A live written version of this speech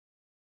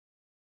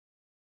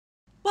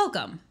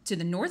Welcome to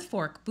the North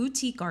Fork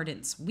Boutique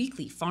Gardens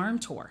weekly farm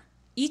tour.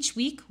 Each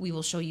week, we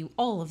will show you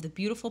all of the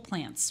beautiful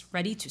plants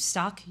ready to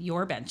stock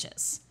your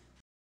benches.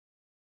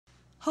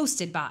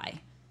 Hosted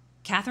by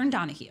Catherine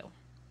Donahue,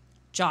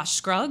 Josh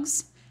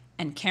Scruggs,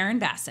 and Karen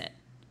Bassett.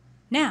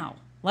 Now,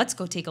 let's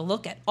go take a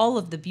look at all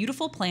of the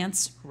beautiful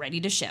plants ready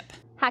to ship.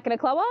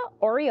 Hackanaklawa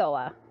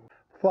aureola.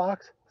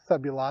 Phlox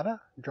subulata,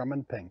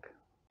 Drummond pink.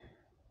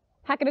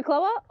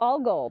 Hackanaklawa all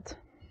gold.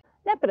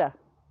 Nepeta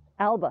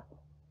alba.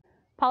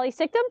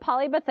 Polystictum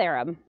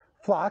polybatharum.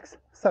 Phlox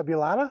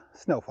subulata,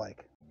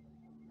 snowflake.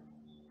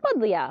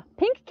 Buddleia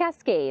pink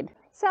cascade.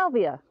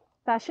 Salvia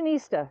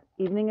fashionista,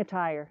 evening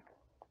attire.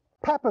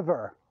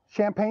 Papaver,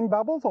 champagne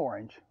bubbles,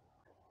 orange.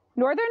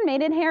 Northern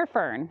maidenhair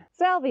fern.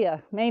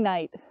 Salvia May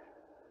night.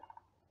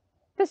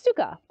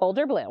 Festuca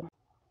boulder blue.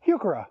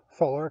 Heuchera,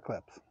 solar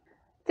eclipse.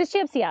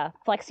 Dischampsia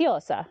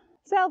flexuosa.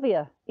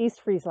 Salvia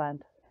East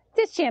Friesland.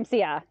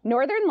 Dischampsia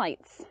northern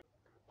lights.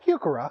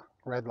 Heuchera,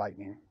 red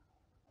lightning.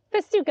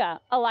 Festuca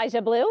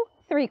Elijah blue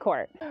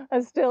 3-quart.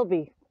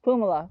 Astilbe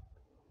pumila.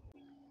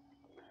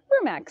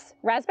 Rumex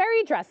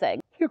raspberry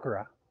dressing.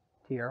 Heuchera,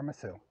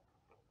 tiramisu.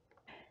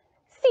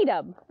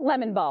 Sedum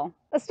lemon ball.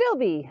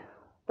 Astilbe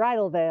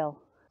bridal veil.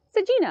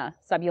 Sagina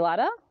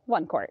subulata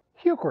 1-quart.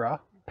 Heuchera,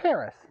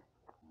 Paris.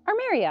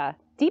 Armeria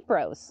deep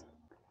rose.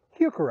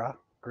 Heuchera,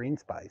 green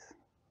spice.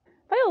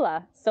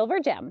 Viola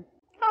silver gem.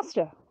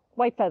 Hosta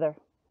white feather.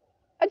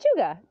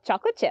 Ajuga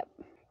chocolate chip.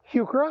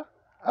 Heuchera,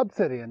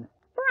 obsidian.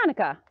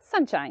 Veronica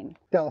sunshine.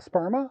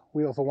 Delosperma,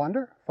 wheels of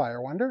wonder,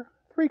 fire wonder,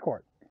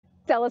 3-quart.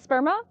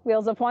 Delosperma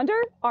wheels of wonder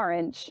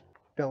orange.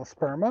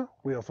 Delosperma,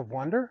 wheels of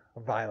wonder,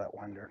 violet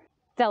wonder.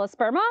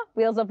 Delosperma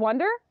wheels of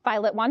wonder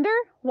violet wonder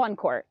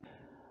 1-quart.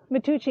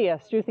 Matuccia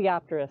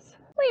struthiopteris.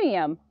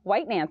 Lamium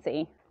white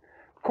Nancy.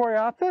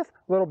 Coreopsis,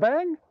 little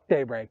bang,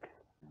 daybreak.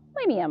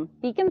 Lamium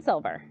beacon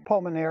silver.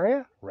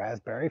 Pulmonaria,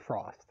 raspberry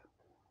frost.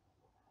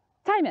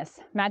 Thymus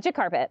magic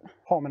carpet.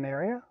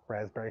 Pulmonaria,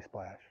 raspberry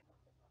splash.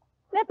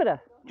 Nepeta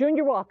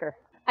Junior Walker.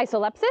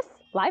 Isolepsis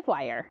live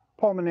wire.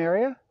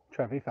 Pulmonaria,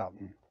 Trevi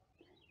fountain.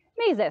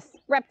 Mazis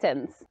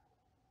reptins.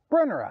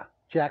 Brunnera,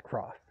 Jack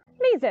Frost.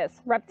 Mazis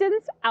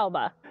reptins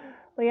alba.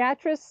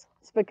 Liatris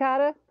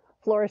spicata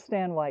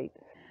Floristan white.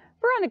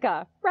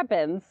 Veronica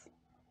repens.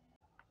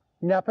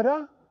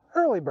 Nepeta,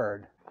 early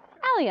bird.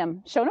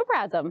 Allium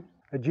schonophrasm.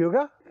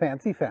 Ajuga,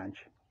 fancy finch.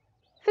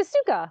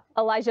 Festuca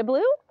Elijah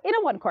blue in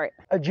a 1-quart.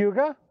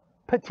 Ajuga,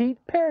 petite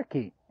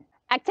parakeet.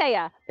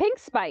 Actea pink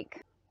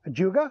spike.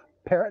 Ajuga,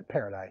 parrot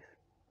paradise.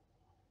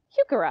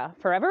 Heuchera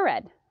forever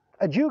red.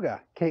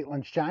 Ajuga,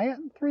 Caitlin's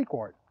giant,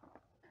 3-quart.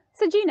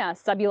 Sagina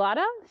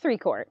subulata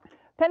 3-quart.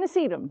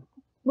 Pennisetum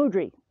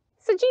Mudri.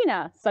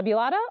 Sagina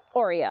subulata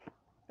aurea.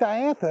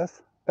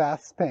 Dianthus,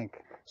 Bass pink.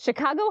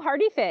 Chicago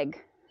hardy fig.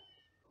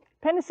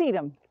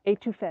 Pennisetum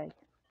etouffee.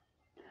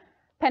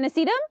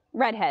 Pennisetum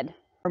redhead.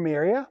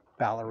 Armeria,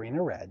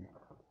 ballerina red.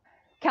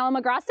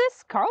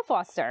 Calamagrostis Carl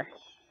Foster.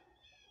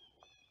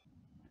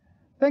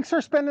 Thanks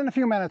for spending a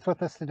few minutes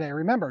with us today.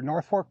 Remember,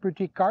 North Fork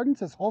Boutique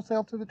Gardens is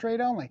wholesale to the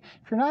trade only.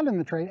 If you're not in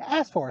the trade,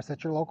 ask for us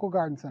at your local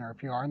garden center.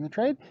 If you are in the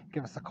trade,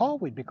 give us a call.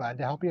 We'd be glad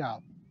to help you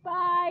out.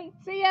 Bye.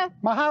 See ya.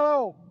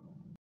 Mahalo!